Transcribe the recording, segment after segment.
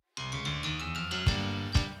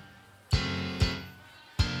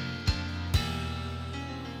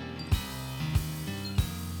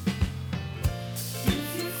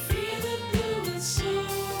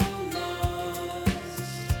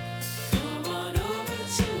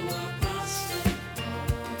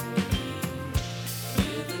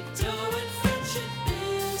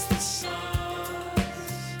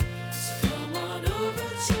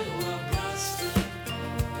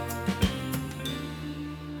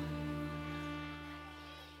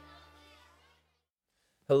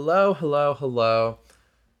Hello, hello, hello,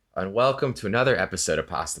 and welcome to another episode of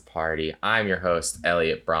Pasta Party. I'm your host,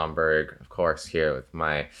 Elliot Bromberg, of course, here with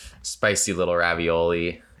my spicy little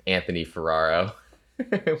ravioli, Anthony Ferraro.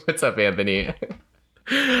 What's up, Anthony?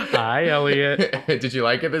 Hi, Elliot. Did you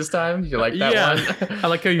like it this time? Did you like that one? I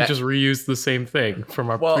like how you just reused the same thing from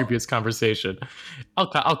our previous conversation. I'll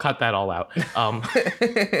cut that all out.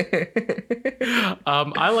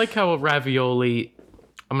 I like how a ravioli.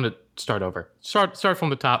 I'm gonna start over. Start from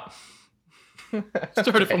the top.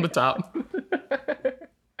 Start it from the top.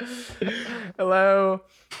 Hello,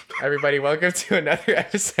 everybody. Welcome to another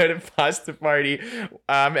episode of Pasta Party.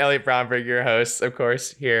 I'm Elliot Bromberg, your host, of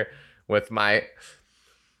course, here with my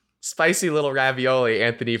spicy little ravioli,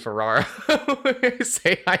 Anthony Ferraro.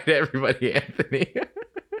 Say hi to everybody, Anthony.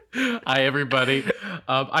 Hi, everybody.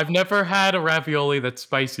 I've never had a ravioli that's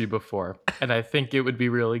spicy before, and I think it would be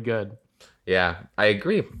really good. Yeah, I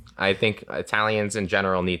agree. I think Italians in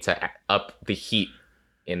general need to up the heat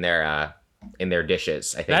in their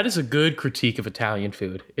dishes. I think that is a good critique of Italian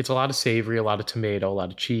food. It's a lot of savory, a lot of tomato, a lot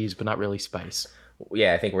of cheese, but not really spice.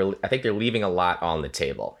 Yeah, I think they're leaving a lot on the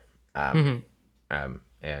table. And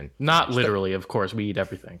not literally, of course. We eat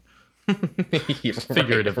everything.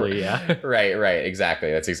 Figuratively, yeah. Right. Exactly.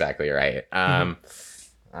 That's exactly right.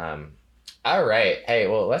 All right. Hey,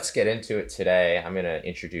 well, let's get into it today. I'm going to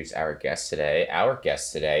introduce our guest today. Our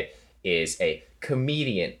guest today is a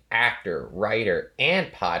comedian, actor, writer,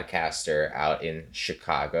 and podcaster out in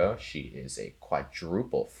Chicago. She is a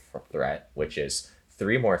quadruple threat, which is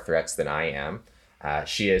 3 more threats than I am.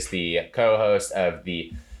 She is the co-host of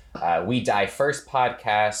the We Die First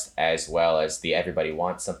podcast, as well as the Everybody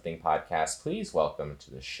Wants Something podcast. Please welcome to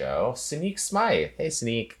the show, Sneak Smythe. Hey,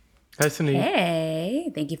 Sneak. Hi, Sneak. Hey,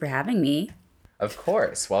 thank you for having me. Of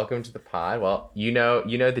course. Welcome to the pod. Well, you know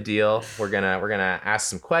the deal. We're gonna ask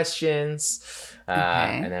some questions,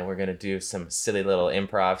 and then we're gonna do some silly little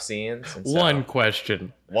improv scenes. And so, one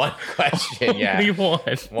question, yeah. Only one.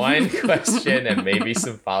 One question, and maybe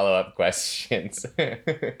some follow-up questions. All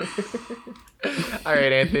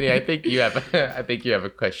right, Anthony. I think you have a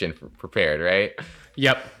question prepared, right?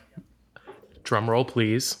 Yep. Drum roll,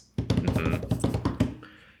 please.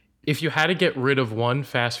 If you had to get rid of one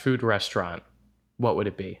fast food restaurant, what would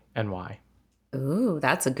it be and why? Ooh,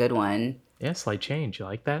 that's a good one. Yeah, slight change. You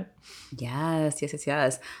like that? Yes. If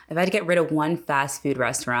I had to get rid of one fast food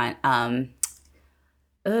restaurant, I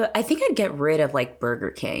think I'd get rid of like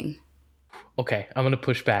Burger King. Okay, I'm gonna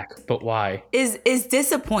push back, but why? Is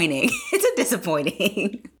disappointing. It's a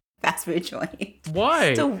disappointing fast food joint. Why?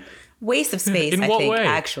 It's a waste of space. In I what think way?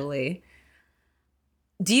 Actually.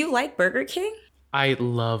 Do you like Burger King? I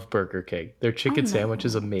love Burger King. Their chicken sandwich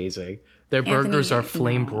is amazing. Their Anthony, burgers are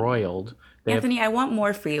flame broiled. Anthony, I want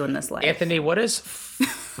more for you in this life. Anthony, what is?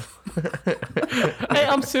 Hey,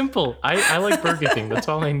 I'm simple. I like Burger King. That's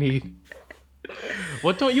all I need.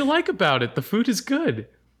 What don't you like about it? The food is good.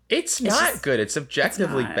 It's not good. It's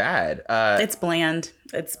objectively bad. It's bland.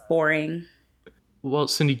 It's boring. Well,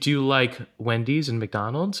 Cindy, do you like Wendy's and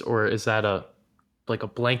McDonald's, or is that a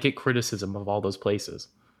blanket criticism of all those places?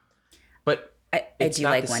 But I do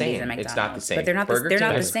like Wendy's and McDonald's. It's not the same. But they're not Burger the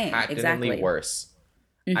King same. Patently Exactly. worse.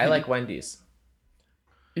 I like Wendy's.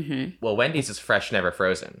 Well, Wendy's is fresh, never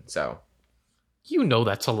frozen. So You know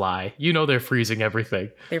that's a lie. You know they're freezing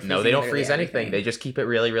everything. no, they don't freeze anything. They just keep it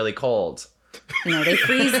really, really cold. No, they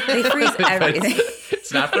freeze everything.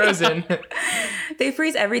 It's not frozen. They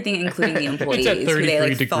freeze everything, including the employees. It's at 33 who they,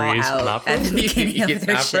 like, thaw degrees, out not at the beginning of It's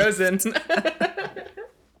their not shift. frozen.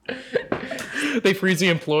 They freeze the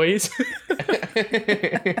employees.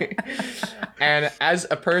 And as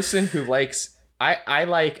a person who likes, I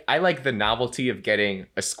like the novelty of getting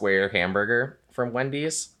a square hamburger from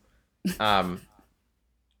Wendy's.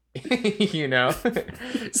 You know,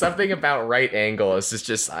 something about right angle is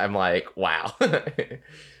just I'm like, wow.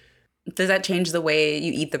 Does that change the way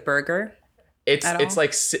you eat the burger? It's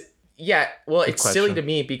like, yeah, well, Good it's silly question. to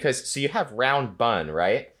me because so you have round bun,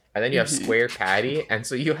 right? And then you have square patty, and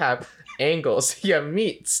so you have angles. You have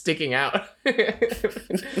meat sticking out.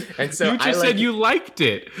 And so You just said you liked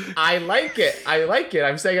it. I like it.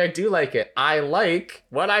 I'm saying I do like it.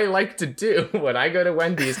 What I like to do when I go to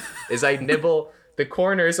Wendy's is I nibble the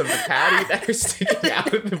corners of the patty that are sticking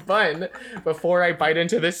out of the bun before I bite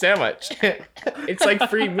into the sandwich. It's like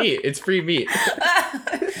free meat. It's free meat.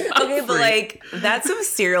 Okay, but like that's some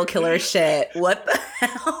serial killer shit. What the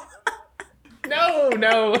hell?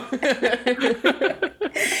 No.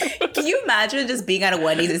 Can you imagine just being at a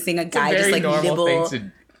Wendy's and seeing a guy just very like normal nibble thing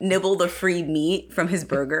to nibble the free meat from his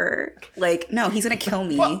burger. Like, no, he's gonna kill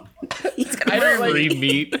me. Well, He's gonna I don't murder Free me.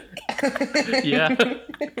 meat. Yeah.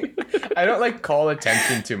 I don't like call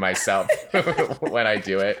attention to myself when I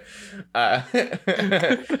do it.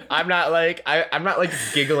 I'm not like I'm not like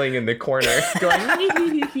giggling in the corner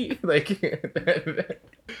going like.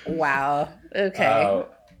 Wow. Okay.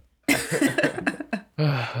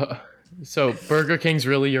 So Burger King's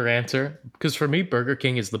really your answer? Because for me, Burger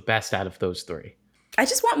King is the best out of those three. I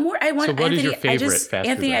just want more. I want. So what Anthony, is your favorite fast food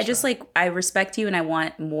Anthony, I just restaurant? I respect you, and I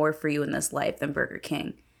want more for you in this life than Burger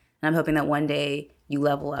King. And I'm hoping that one day you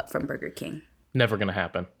level up from Burger King. Never gonna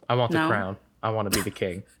happen. I want the No? crown. I want to be the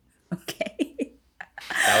king. Okay.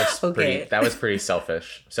 That was pretty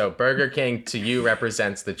selfish. So Burger King to you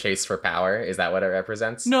represents the chase for power. Is that what it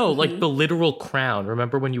represents? No, like the literal crown.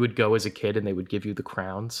 Remember when you would go as a kid and they would give you the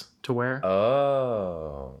crowns to wear?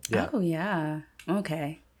 Oh. Yeah. Oh yeah.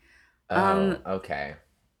 Okay. Okay.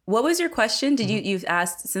 What was your question? Did you've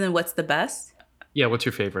asked? So then, what's the best? Yeah, what's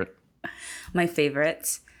your favorite? My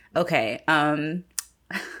favorites. Okay.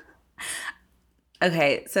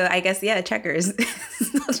 Okay. So I guess Checkers.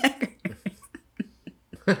 Still Checkers.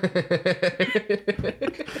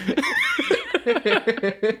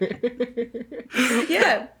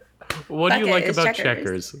 Yeah. What do you Okay, like it's about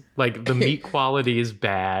Checkers. Checkers? Like the meat quality is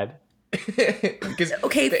bad. Because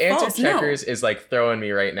Okay, the answer false, no. Checkers is like throwing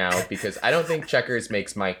me right now because I don't think Checkers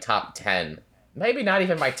makes my top 10, maybe not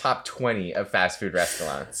even my top 20 of fast food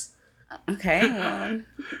restaurants. Okay. Well,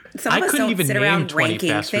 some I of us couldn't don't even sit name around 20 ranking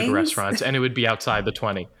fast food things. restaurants and it would be outside the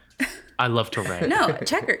 20. I love to rank. No,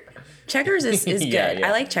 Checkers is good. Yeah, yeah.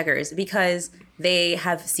 I like Checkers because they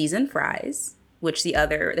have seasoned fries, which the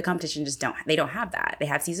competition just don't have that. They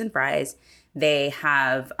have seasoned fries. They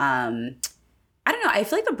have I don't know. I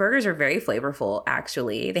feel like the burgers are very flavorful,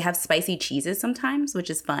 actually. They have spicy cheeses sometimes, which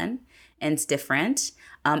is fun and it's different.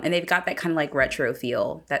 And they've got that kind of like retro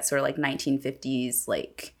feel, that sort of like 1950s,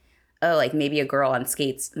 like, oh, like maybe a girl on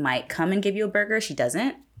skates might come and give you a burger. She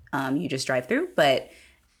doesn't. You just drive through. But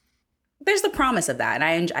there's the promise of that.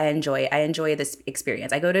 And I enjoy this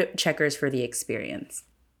experience. I go to Checkers for the experience.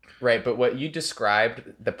 Right, but what you described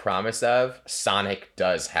the promise of, Sonic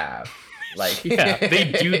does have. Like Yeah, they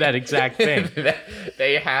do that exact thing.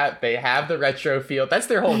 they have the retro feel. That's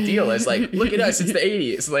their whole deal. Is like, look at us, it's the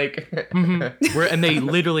 80s. Like And they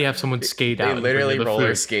literally have someone skate out. they and bring literally you the roller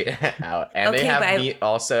food. skate out. And Okay, they but have meat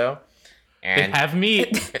also. They And have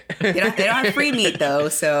meat. They don't have free meat though,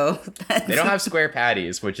 so they don't have square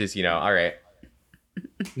patties, which is, all right.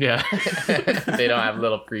 Yeah. They don't have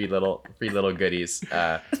free little goodies.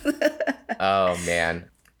 Oh man.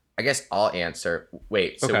 I guess I'll answer.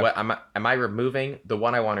 Wait, so Okay. what am I removing the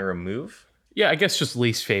one I want to remove? Yeah, I guess just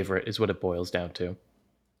least favorite is what it boils down to.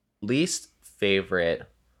 Least favorite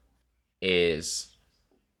is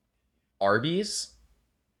Arby's.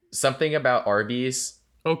 Something about Arby's.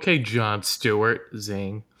 Okay, Jon Stewart.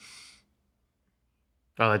 Zing.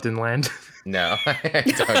 Oh, that didn't land. No. I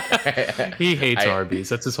don't. He hates I- Arby's.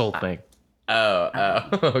 That's his whole thing. Oh,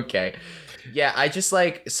 okay. Yeah, I just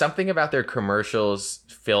like something about their commercials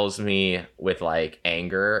fills me with like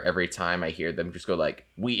anger every time I hear them just go like,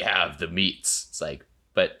 "We have the meats." It's like,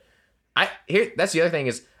 but that's the other thing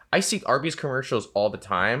is I see Arby's commercials all the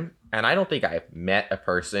time, and I don't think I've met a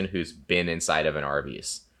person who's been inside of an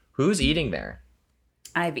Arby's. Who's eating there?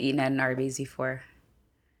 I've eaten at an Arby's before.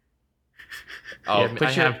 Oh, Yeah,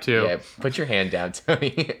 I have too. Yeah, put your hand down,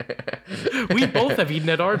 Tony. We both have eaten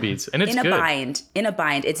at Arby's, and it's In a good. bind.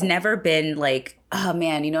 It's never been like, oh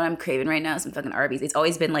man, you know what I'm craving right now? Some fucking Arby's. It's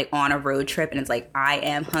always been like on a road trip and it's like, I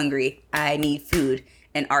am hungry. I need food.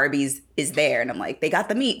 And Arby's is there. And I'm like, they got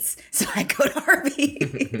the meats. So I go to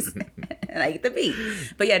Arby's and I eat the meat.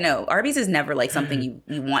 But yeah, no, Arby's is never like something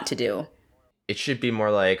you want to do. It should be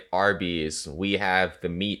more like Arby's. We have the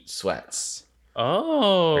meat sweats.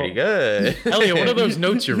 Oh. Pretty good. Elliot, what are those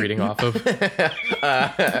notes you're reading off of?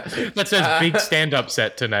 That says big stand-up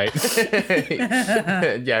set tonight.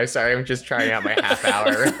 Yeah, sorry, I'm just trying out my half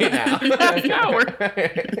hour right now. Half hour?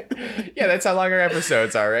 Yeah, that's how long our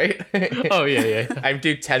episodes are, right? Oh, yeah. I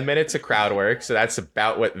do 10 minutes of crowd work, so that's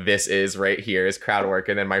about what this is right here is crowd work.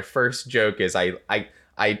 And then my first joke is I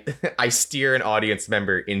steer an audience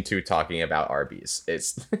member into talking about Arby's.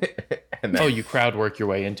 It's and then Oh, you crowd work your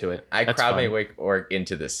way into it. I That's crowd fun. my work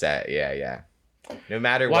into the set. Yeah. No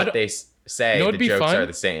matter Why what do- they say, You know the what'd be jokes fun? are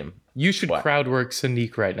the same. You should What? crowd work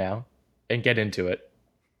Sonique right now and get into it.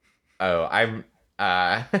 Oh, I'm.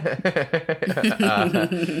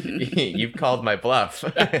 You've called my bluff.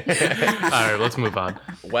 All right, let's move on.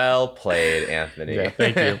 Well played, Anthony. Yeah,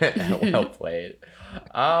 thank you. Well played.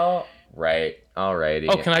 All right. Alrighty.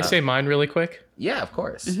 Oh, can I say mine really quick? Yeah, of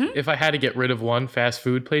course. If I had to get rid of one fast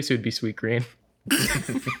food place, it would be Sweet Green.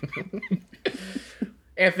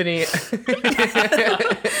 Anthony.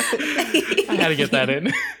 I had to get that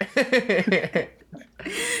in.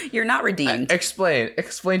 You're not redeemed.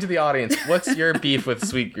 Explain to the audience, what's your beef with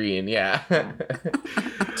Sweet Green? Yeah.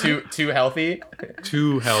 Too healthy?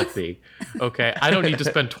 Too healthy. Okay, I don't need to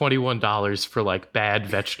spend $21 for like bad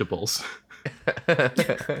vegetables.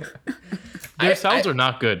 Their salads are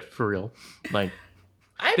not good for real. Like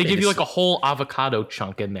they give you like a whole avocado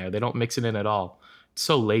chunk in there. They don't mix it in at all. It's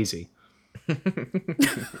so lazy.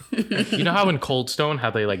 You know how in Cold Stone, how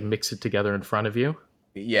they like mix it together in front of you?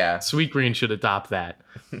 Yeah. Sweet Green should adopt that.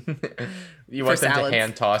 You want them to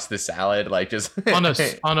hand toss the salad, like just on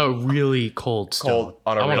a really cold stone.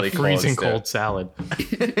 On a really freezing cold salad.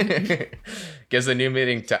 Gives a new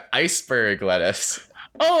meaning to iceberg lettuce.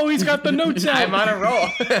 Oh, he's got the notes out. I'm on a roll.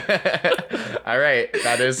 All right,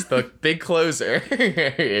 that is the big closer.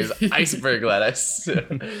 Is iceberg lettuce.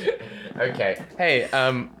 Okay. Hey,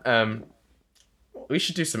 we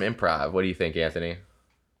should do some improv. What do you think, Anthony?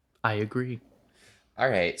 I agree. All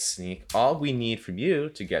right, Sneak. All we need from you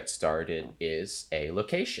to get started is a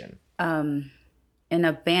location. An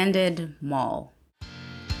abandoned mall.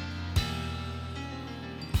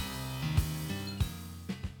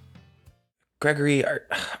 Gregory, are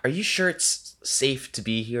you sure it's safe to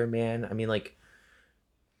be here, man? I mean, like,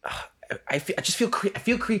 I feel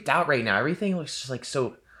creeped out right now. Everything looks just like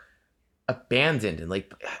so abandoned and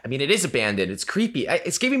like, I mean, it is abandoned. It's creepy.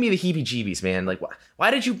 It's giving me the heebie-jeebies, man. Like, why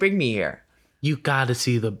did you bring me here? You gotta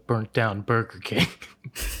see the burnt down Burger King.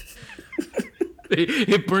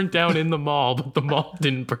 It burnt down in the mall, but the mall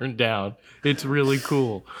didn't burn down. It's really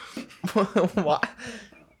cool. Why?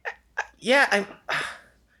 Yeah,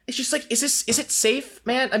 it's just like, is it safe,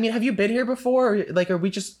 man? I mean, have you been here before? Or, like, are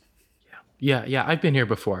we just... Yeah, I've been here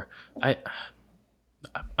before.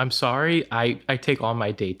 I'm sorry. I take all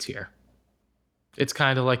my dates here. It's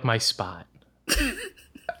kind of like my spot.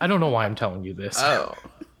 I don't know why I'm telling you this. Oh.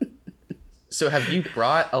 So have you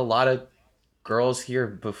brought a lot of girls here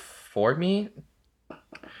before me?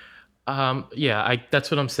 Yeah,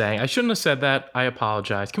 that's what I'm saying. I shouldn't have said that. I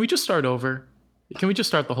apologize. Can we just start over? Can we just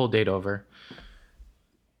start the whole date over?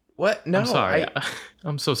 What? No, I'm sorry.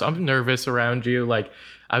 I'm nervous around you. Like,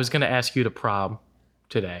 I was gonna ask you to prom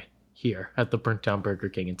today here at the burnt down Burger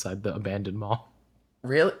King inside the abandoned mall.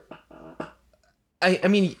 Really? I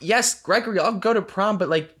mean, yes, Gregory, I'll go to prom, but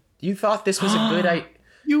like, you thought this was a good idea.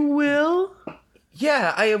 You will?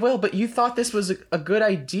 Yeah, I will, but you thought this was a good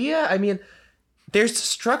idea? I mean, there's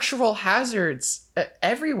structural hazards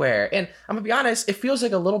everywhere, and I'm gonna be honest, it feels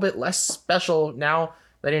like a little bit less special now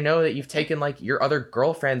that I know that you've taken like your other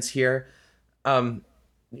girlfriends here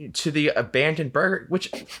to the abandoned burger,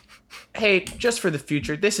 which, hey, just for the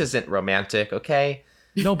future, this isn't romantic, okay?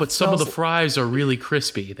 No, but some of the fries are really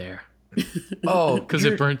crispy there. Oh, because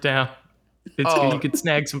it burnt down. You could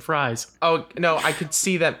snag some fries. Oh, no, I could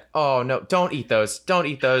see them. Oh, no, don't eat those. Don't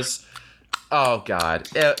eat those. Oh, God.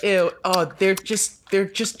 Ew, ew. Oh, they're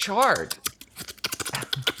just charred.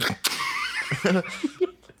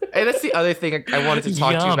 Hey, that's the other thing I wanted to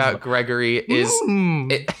talk to you about, Gregory, is...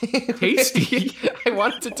 Tasty. I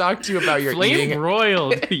wanted to talk to you about your flame eating.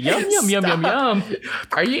 Broiled. Yum, yum, yum, yum, yum.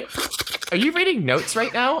 Are you reading notes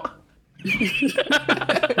right now?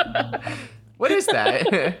 What is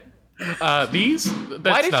that? These?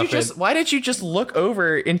 That's Why did you just look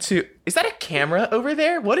over into... Is that a camera over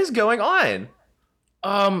there? What is going on?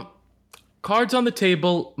 Cards on the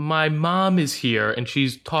table. My mom is here, and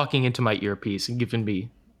she's talking into my earpiece and giving me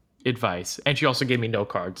advice. And she also gave me no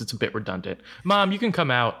cards. It's a bit redundant. Mom, you can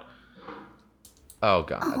come out. Oh,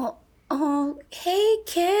 God. Oh, hey,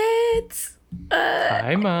 kids.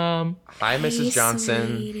 Hi, Mom. Hi, Mrs.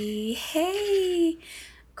 Johnson. Sweetie. Hey.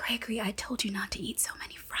 Gregory, I told you not to eat so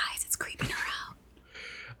many fries. It's creeping her out.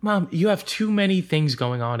 Mom, you have too many things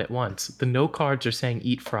going on at once. The no cards are saying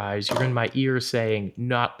eat fries. You're in my ear saying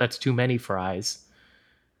that's too many fries.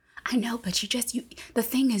 I know, but the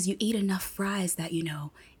thing is, you eat enough fries that,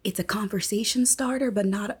 it's a conversation starter, but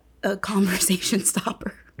not a conversation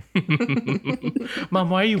stopper. Mom,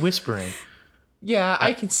 why are you whispering? Yeah,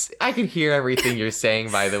 I can hear everything you're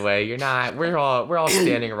saying, by the way. You're not. We're all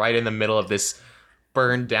standing right in the middle of this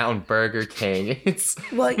burned down Burger King.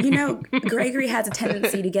 Well, Gregory has a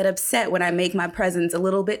tendency to get upset when I make my presence a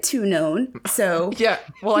little bit too known. So yeah,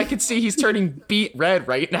 well, I can see he's turning beet red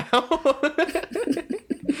right now.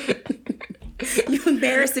 You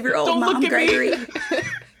embarrassed of your old mom, Gregory.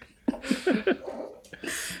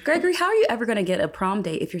 Gregory, how are you ever going to get a prom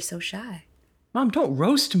date if you're so shy? Mom, don't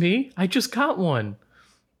roast me. I just got one.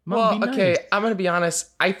 Mom, well, okay, I'm going to be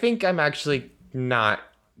honest. I think I'm actually not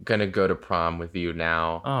going to go to prom with you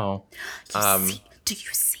now. Oh. Do you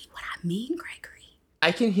see what I mean, Gregory?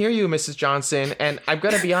 I can hear you, Mrs. Johnson, and I'm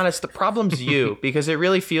going to be honest, the problem's you, because it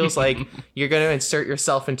really feels like you're going to insert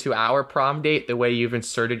yourself into our prom date the way you've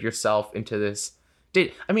inserted yourself into this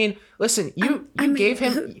date. I mean, listen, you gave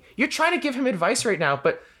him, you're trying to give him advice right now,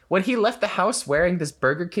 but when he left the house wearing this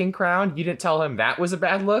Burger King crown, you didn't tell him that was a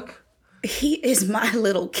bad look? He is my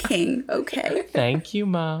little king, okay? Thank you,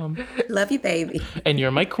 Mom. Love you, baby. And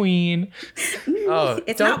you're my queen. Oh,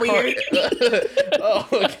 It's not weird.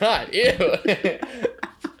 Oh, God, ew.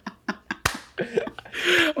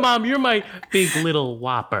 Mom, you're my big little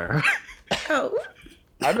whopper. Oh.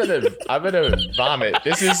 I'm gonna vomit.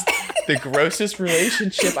 This is the grossest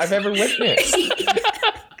relationship I've ever witnessed.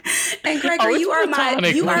 And Gregory, it's you are my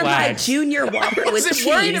platonic, my relax. junior Whopper with cheese. I wasn't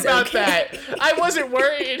worried about okay? that. I wasn't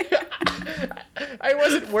worried. I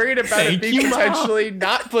wasn't worried about it Thank being you, Mom. potentially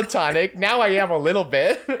not platonic. Now I am a little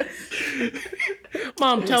bit.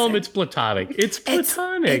 Mom, tell him it's platonic. It's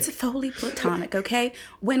platonic. It's fully platonic, okay?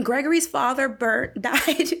 When Gregory's father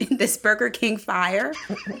died in this Burger King fire,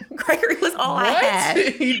 Gregory was all I had.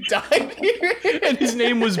 What? He died here? And his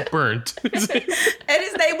name was Burnt. And his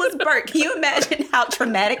name was Bert. Can you imagine how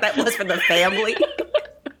traumatic that was for the family?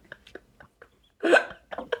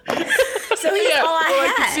 So he's all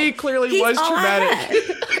I had. I can see clearly He's was all I traumatic.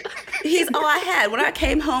 had. He's all I had. When I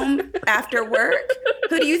came home after work,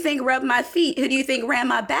 who do you think rubbed my feet? Who do you think ran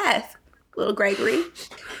my bath? Little Gregory.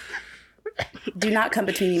 Do not come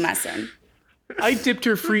between me, my son. I dipped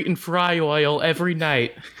her feet in fry oil every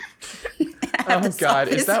night. have Oh the God,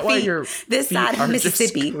 is softest that why feet your this feet side of are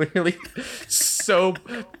Mississippi? Just clearly so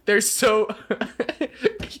they're so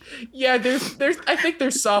yeah, there's I think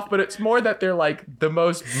they're soft, but it's more that they're like the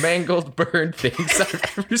most mangled, burned things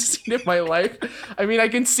I've ever seen in my life. I mean, I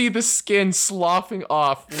can see the skin sloughing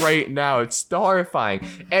off right now. It's horrifying.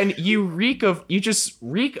 And you just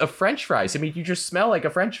reek of French fries. I mean, you just smell like a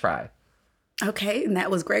French fry. Okay, and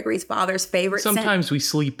that was Gregory's father's favorite scent. Sometimes we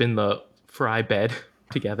sleep in the fry bed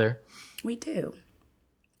together. We do.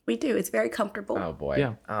 We do. It's very comfortable. Oh boy.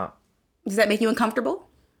 Yeah. Oh. Does that make you uncomfortable?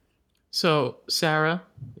 So, Sarah,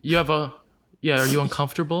 are you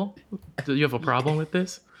uncomfortable? Do you have a problem with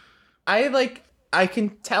this? I can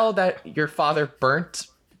tell that your father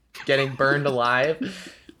getting burned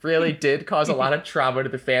alive really did cause a lot of trauma to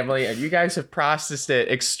the family, and you guys have processed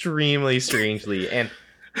it extremely strangely. And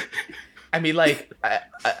I mean, like,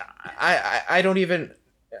 I don't even,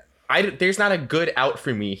 there's not a good out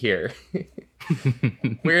for me here.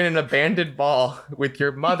 We're in an abandoned mall with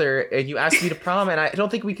your mother, and you asked me to prom, and I don't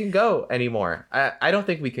think we can go anymore. I don't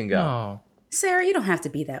think we can go. No. Sarah, you don't have to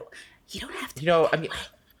be that. You don't have to. You know, I mean,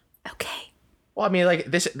 Okay. well, I mean, like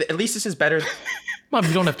this. At least this is better. Mom,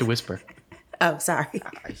 you don't have to whisper. Oh, sorry.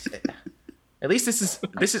 At least this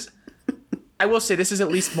is. I will say this is at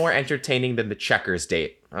least more entertaining than the Checkers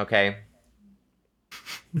date. Okay.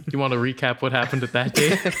 You want to recap what happened at that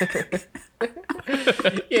date?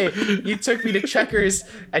 Yeah, you took me to Checkers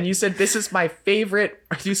and you said this is my favorite.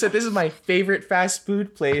 You said this is my favorite fast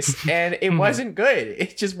food place, and it wasn't good.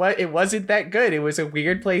 It wasn't that good. It was a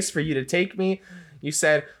weird place for you to take me. You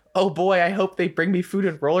said, "Oh boy, I hope they bring me food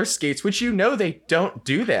and roller skates," which you know they don't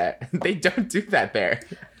do that. They don't do that there.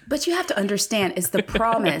 But you have to understand, it's the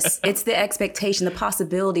promise, it's the expectation, the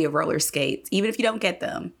possibility of roller skates, even if you don't get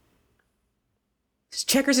them.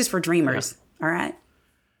 Checkers is for dreamers, all right?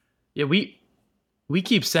 Yeah, we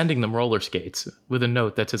keep sending them roller skates with a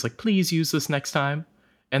note that says, like, please use this next time.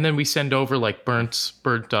 And then we send over, like,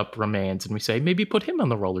 burnt up remains, and we say, maybe put him on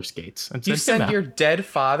the roller skates. And You send him sent out. your dead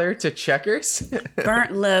father to Checkers?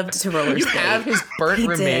 Burnt loved to roller You skate. have his burnt He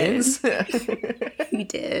remains? He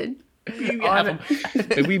did. We have him.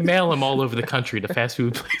 And we mail him all over the country to fast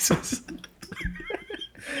food places.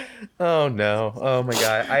 Oh no. Oh my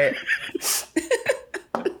God.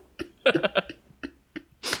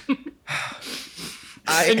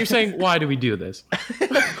 And you're saying, why do we do this?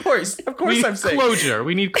 Of course We need I'm saying. closure.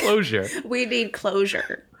 We need closure. We need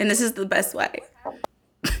closure. And this is the best way.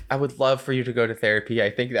 I would love for you to go to therapy. I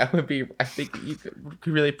think you could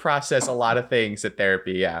really process a lot of things at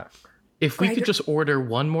therapy. Yeah. If we could just order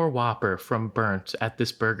one more Whopper from Burnt at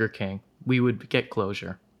this Burger King, we would get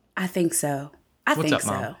closure. I think so. I What's think up,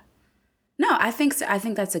 so. Mom? No, I think so. I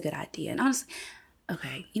think that's a good idea. And honestly,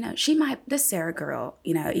 okay, this Sarah girl,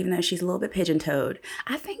 even though she's a little bit pigeon-toed,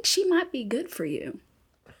 I think she might be good for you.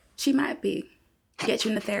 She might be. Get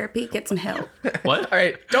you into therapy, get some help. What? All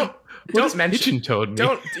right. Don't mention. Pigeon-toed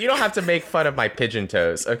me. You don't have to make fun of my pigeon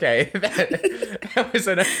toes, okay? That was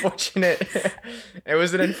an unfortunate. It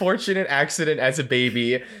was an unfortunate accident as a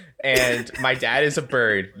baby, and my dad is a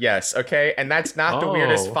bird. Yes, okay, and that's not the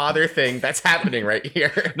weirdest Oh. father thing that's happening right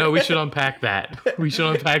here. No, we should unpack that. We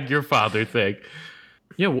should unpack your father thing.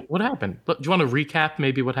 Yeah, what happened? Do you want to recap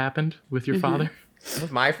maybe what happened with your father?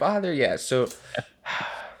 With my father, yeah. So,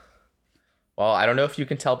 well, I don't know if you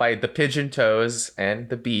can tell by the pigeon toes and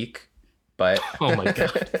the beak, but Oh my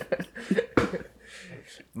god.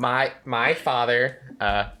 my father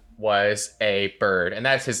was a bird, and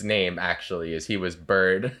that's his name actually. Is he was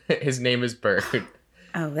Bird. His name is Bird,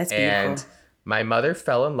 Oh, that's and beautiful. my mother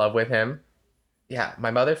fell in love with him. Yeah,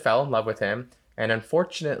 my mother fell in love with him, and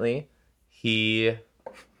unfortunately, he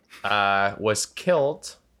was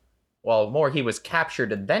killed. Well, more, he was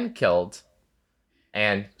captured and then killed,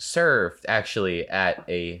 and served actually at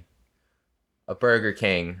a Burger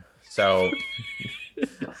King. So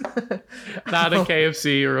Not a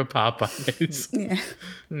KFC or a Popeyes. Yeah.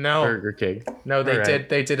 no, Burger King. no, they All right. did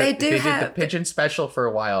they did They it. do They did the have- pigeon special for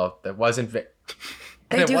a while. That wasn't. They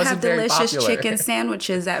it do wasn't have very delicious popular. chicken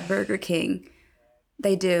sandwiches at Burger King.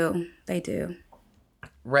 They do. They do.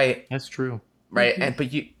 Right, That's true. right, and but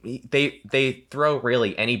they throw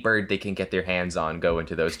really any bird they can get their hands on go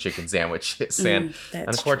into those chicken sandwiches, and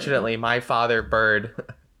That's unfortunately, my father Bird,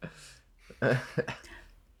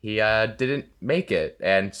 he didn't make it,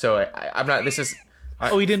 and so I'm not. This is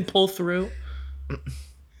Oh, he didn't pull through?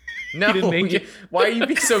 no. didn't make it? Why are you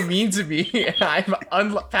being so mean to me? I'm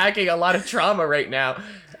unpacking a lot of trauma right now.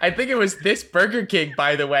 I think it was this Burger King,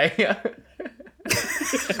 by the way.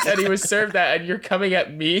 That he was served that, and you're coming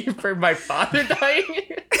at me for my father dying.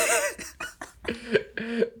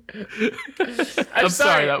 I'm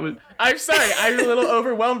sorry, that was I'm sorry. I'm a little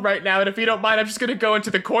overwhelmed right now, and if you don't mind, I'm just gonna go into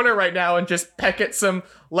the corner right now and just peck at some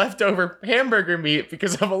leftover hamburger meat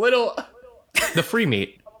because I'm a little. the free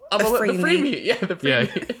meat. I'm The free the free meat. meat. Yeah, the free Yeah.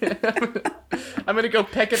 meat. I'm gonna go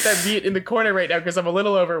peck at that meat in the corner right now because I'm a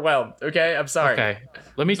little overwhelmed. Okay, I'm sorry. Okay.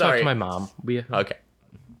 Let me talk Sorry. to my mom. Okay.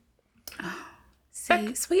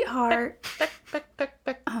 See, sweetheart.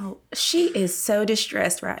 Oh, she is so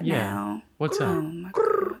distressed right Yeah. now. What's Oh up? my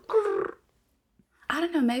god. I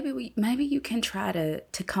don't know. Maybe you can try to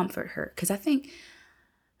comfort her because I think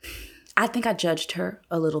I judged her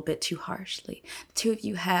a little bit too harshly. The two of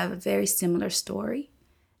you have a very similar story.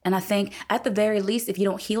 And I think at the very least, if you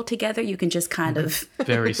don't heal together, you can just kind of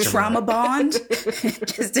Very similar. trauma bond,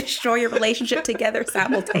 just destroy your relationship together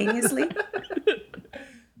simultaneously.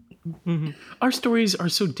 Our stories are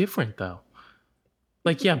so different, though.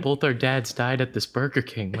 Like, yeah, both our dads died at this Burger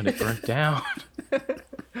King when it burnt down.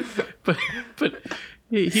 but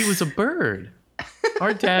he was a bird.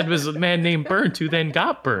 Our dad was a man named Burnt who then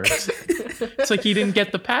got burned. It's like he didn't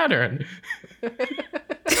get the pattern.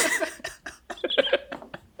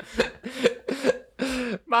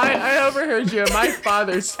 I overheard you. My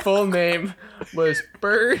father's full name was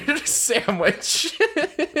Bird Sandwich.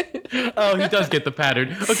 Oh, he does get the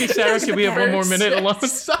pattern. Okay, Sarah, can we have one more minute alone?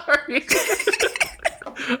 Sorry.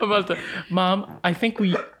 About the Mom, I think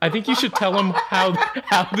you should tell him how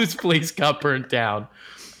this place got burnt down.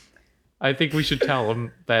 I think we should tell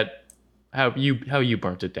him that how you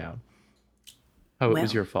burnt it down. How it was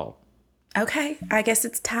Well. your fault. Okay, I guess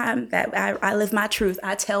it's time that I live my truth.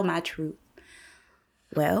 I tell my truth.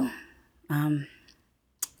 Well,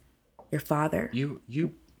 your father.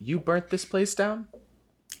 You burnt this place down?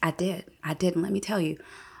 I did. And let me tell you,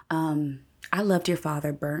 I loved your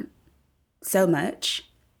father, Burnt, so much.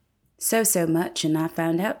 So much. And I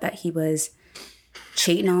found out that he was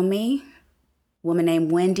cheating on me. A woman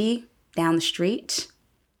named Wendy down the street.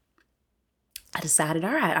 I decided,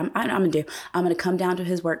 all right, I'm gonna come down to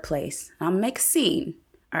his workplace. I'm gonna make a scene.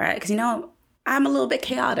 All right, because I'm a little bit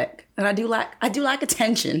chaotic and I do like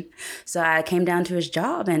attention. So I came down to his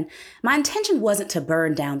job and my intention wasn't to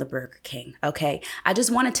burn down the Burger King, okay? I just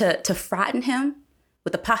wanted to frighten him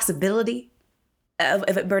with the possibility of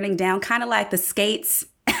it burning down, kind of like the skates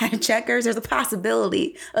at Checkers. There's a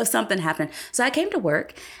possibility of something happening. So I came to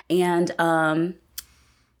work and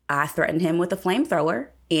I threatened him with a flamethrower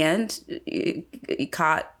and he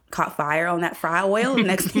caught fire on that fry oil. And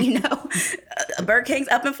next thing you know, Burger King's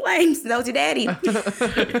up in flames. Nosy Daddy.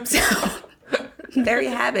 So there you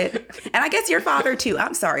have it. And I guess your father too.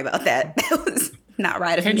 I'm sorry about that. That was not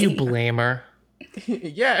right of Can me. you blame her?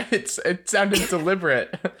 Yeah, it sounded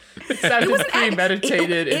deliberate. It sounded It was an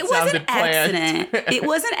premeditated. It was sounded an planned. accident. It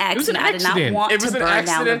was an accident. an I did not accident. want It was to an burn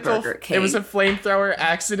down the accidental. Burger King. It was a flamethrower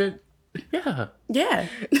accident. Yeah. Yeah.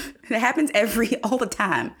 It happens all the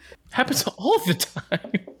time. Happens all the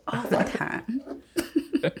time. All the time.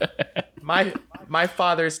 My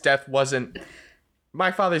father's death wasn't.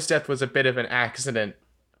 My father's death was a bit of an accident.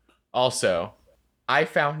 Also, I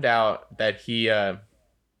found out that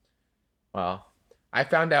I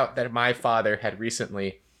found out that my father had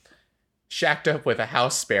recently shacked up with a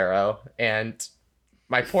house sparrow, and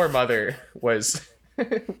my poor mother was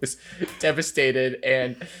was devastated.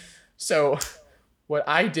 And so what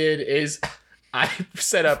I did is I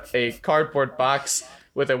set up a cardboard box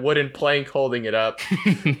with a wooden plank holding it up.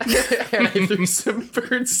 And I threw some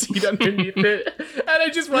bird seed underneath it. And I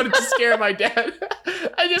just wanted to scare my dad.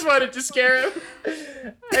 I just wanted to scare him.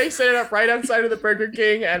 I set it up right outside of the Burger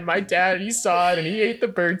King, and my dad, he saw it, and he ate the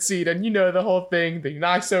bird seed, and you know the whole thing. He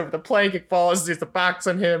knocks over the plank, it falls, there's a box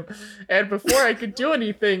on him. And before I could do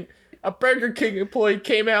anything, a Burger King employee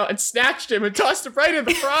came out and snatched him and tossed him right in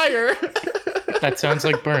the fryer. That sounds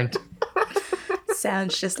like burnt.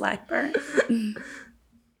 Sounds just like burnt.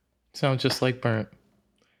 Sounds just like burnt.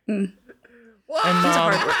 What? And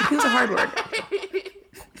It was a hard word.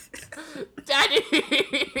 Daddy,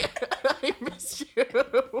 I miss you.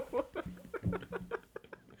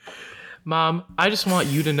 Mom, I just want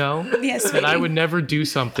you to know Yes, that I sweetie. would never do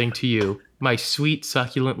something to you, my sweet,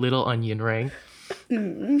 succulent little onion ring.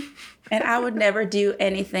 And I would never do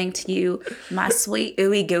anything to you, my sweet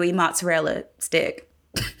ooey gooey mozzarella stick.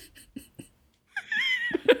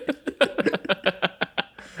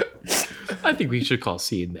 I think we should call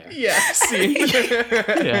scene there. Yeah, see.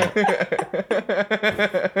 Yeah.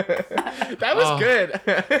 That was good.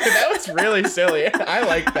 That was really silly. I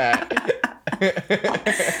like that.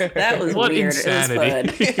 That was What weird.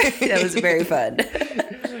 insanity. It was fun. That was very fun.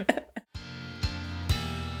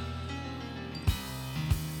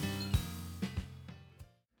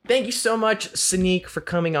 Thank you so much, Sneak, for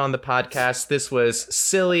coming on the podcast. This was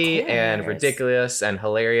silly and ridiculous and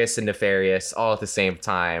hilarious and nefarious all at the same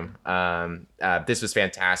time. This was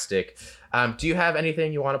fantastic. Do you have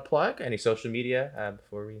anything you want to plug? Any social media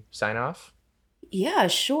before we sign off? Yeah,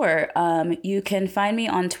 sure. You can find me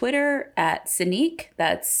on Twitter at Senique.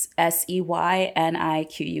 That's SEYNIQUE.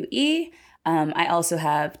 I also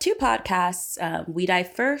have 2 podcasts. We Die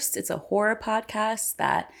First. It's a horror podcast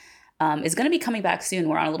that is going to be coming back soon.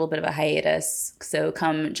 We're on a little bit of a hiatus. So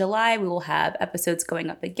come July, we will have episodes going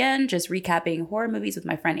up again, just recapping horror movies with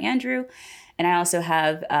my friend Andrew. And I also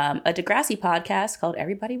have a Degrassi podcast called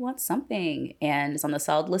Everybody Wants Something. And it's on the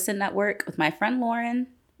Solid Listen Network with my friend Lauren.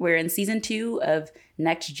 We're in season 2 of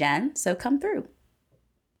Next Gen. So come through.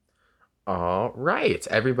 All right.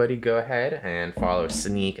 Everybody go ahead and follow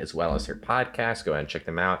Sneak as well as her podcast. Go ahead and check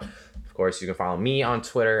them out. Of course, you can follow me on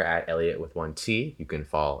Twitter at Elliot with 1T. You can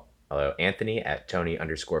follow Anthony at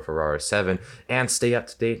Tony_Ferraro7, and stay up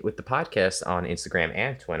to date with the podcast on Instagram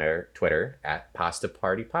and Twitter at Pasta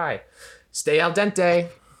Party Pie. Stay al dente.